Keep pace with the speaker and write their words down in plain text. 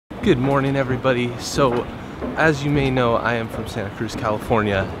Good morning, everybody. So, as you may know, I am from Santa Cruz,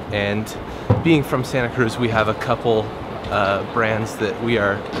 California, and being from Santa Cruz, we have a couple brands that we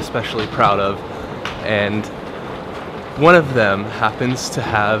are especially proud of, and one of them happens to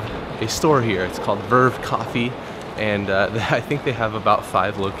have a store here. It's called Verve Coffee, and I think they have about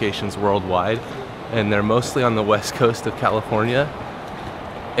 5 locations worldwide, and they're mostly on the west coast of California,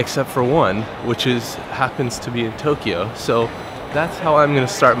 except for one, which happens to be in Tokyo. So that's how I'm going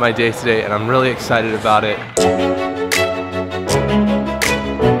to start my day today, and I'm really excited about it.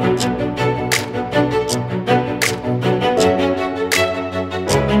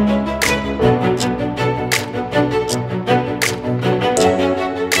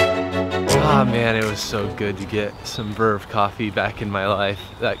 Ah man, it was so good to get some Verve coffee back in my life.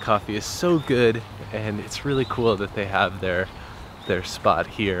 That coffee is so good, and it's really cool that they have their spot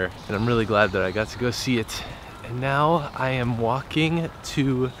here, and I'm really glad that I got to go see it. And now I am walking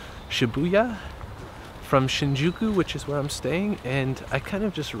to Shibuya from Shinjuku, which is where I'm staying, and I kind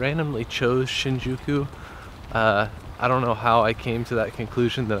of just randomly chose Shinjuku. I don't know how I came to that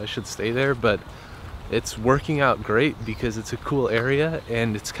conclusion that I should stay there, but it's working out great because it's a cool area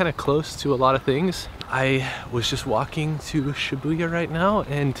and it's kind of close to a lot of things. I was just walking to Shibuya right now,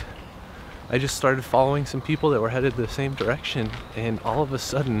 and I just started following some people that were headed the same direction, and all of a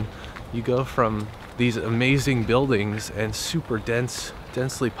sudden you go from these amazing buildings and super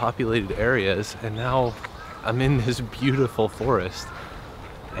densely populated areas, and now I'm in this beautiful forest,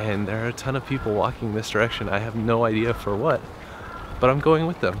 and there are a ton of people walking this direction. I have no idea for what, but I'm going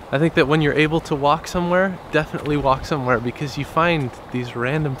with them. I think that when you're able to walk somewhere, definitely walk somewhere, because you find these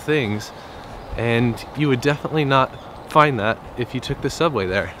random things, and you would definitely not find that if you took the subway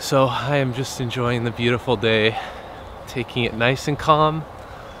there. So I am just enjoying the beautiful day, taking it nice and calm,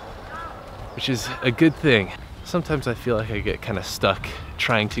 which is a good thing. Sometimes I feel like I get kind of stuck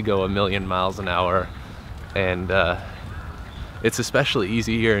trying to go 1,000,000 miles an hour, and it's especially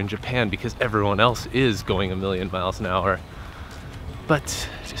easy here in Japan because everyone else is going 1,000,000 miles an hour. But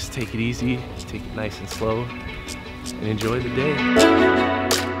just take it easy, take it nice and slow, and enjoy the day.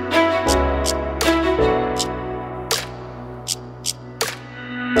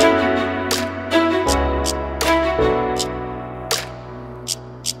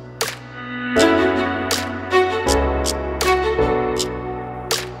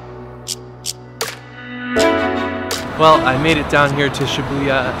 Well, I made it down here to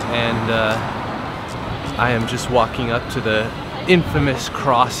Shibuya, and I am just walking up to the infamous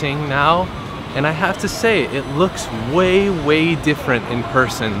crossing now, and I have to say it looks way different in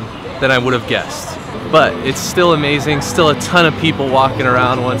person than I would have guessed. But it's still amazing, still a ton of people walking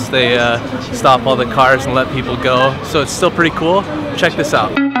around once they stop all the cars and let people go, so it's still pretty cool. Check this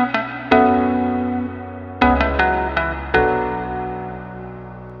out.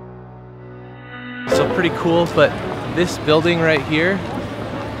 So pretty cool, but this building right here,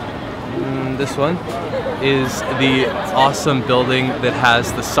 this one, is the awesome building that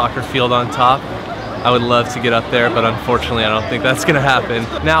has the soccer field on top. I would love to get up there, but unfortunately I don't think that's gonna happen.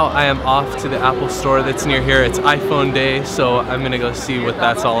 Now I am off to the Apple store that's near here. It's iPhone day, so I'm gonna go see what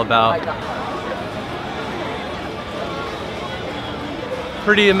that's all about.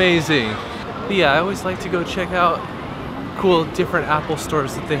 Pretty amazing. But yeah, I always like to go check out cool different Apple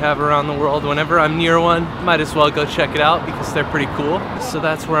stores that they have around the world. Whenever I'm near one, might as well go check it out because they're pretty cool. So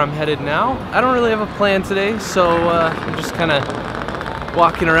that's where I'm headed now. I don't really have a plan today, so I'm just kind of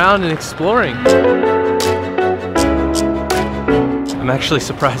walking around and exploring. I'm actually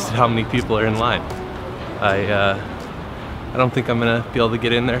surprised at how many people are in line. I don't think I'm gonna be able to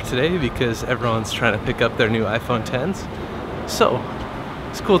get in there today because everyone's trying to pick up their new iPhone Xs. So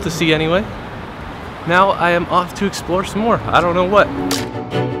it's cool to see anyway. Now I am off to explore some more. I don't know what.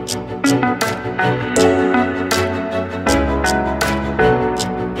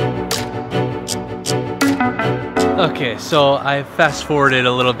 Okay, so I fast forwarded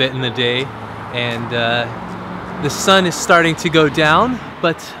a little bit in the day, and the sun is starting to go down,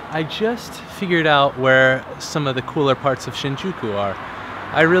 but I just figured out where some of the cooler parts of Shinjuku are.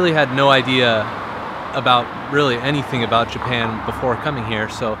 I really had no idea about really anything about Japan before coming here,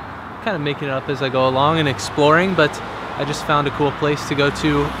 so kind of making it up as I go along and exploring, but I just found a cool place to go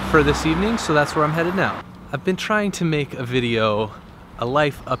to for this evening, so that's where I'm headed now. I've been trying to make a video, a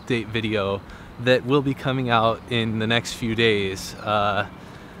life update video, that will be coming out in the next few days,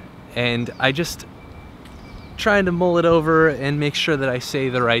 and I just trying to mull it over and make sure that I say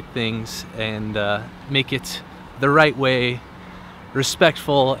the right things and make it the right way,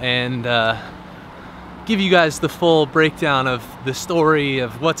 respectful, and give you guys the full breakdown of the story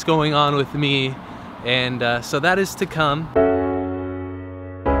of what's going on with me, and so that is to come.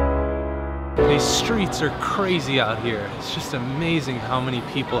 These streets are crazy out here. It's just amazing how many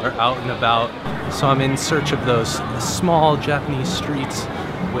people are out and about. So I'm in search of those small Japanese streets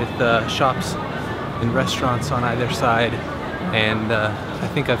with shops and restaurants on either side, and I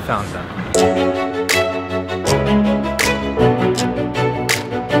think I've found them.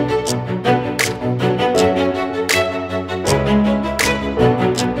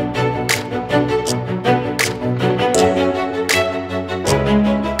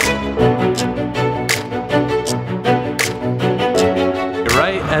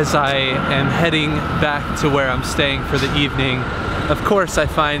 As I am heading back to where I'm staying for the evening, of course I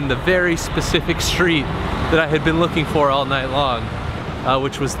find the very specific street that I had been looking for all night long,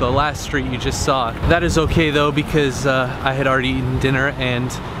 which was the last street you just saw. That is okay though, because I had already eaten dinner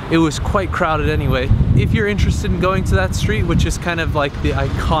and it was quite crowded anyway. If you're interested in going to that street, which is kind of like the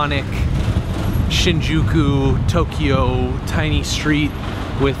iconic Shinjuku, Tokyo tiny street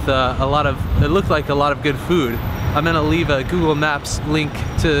with it looked like a lot of good food. I'm gonna leave a Google Maps link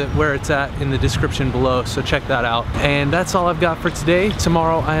to where it's at in the description below, so check that out. And that's all I've got for today.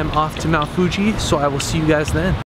 Tomorrow I am off to Mount Fuji, so I will see you guys then.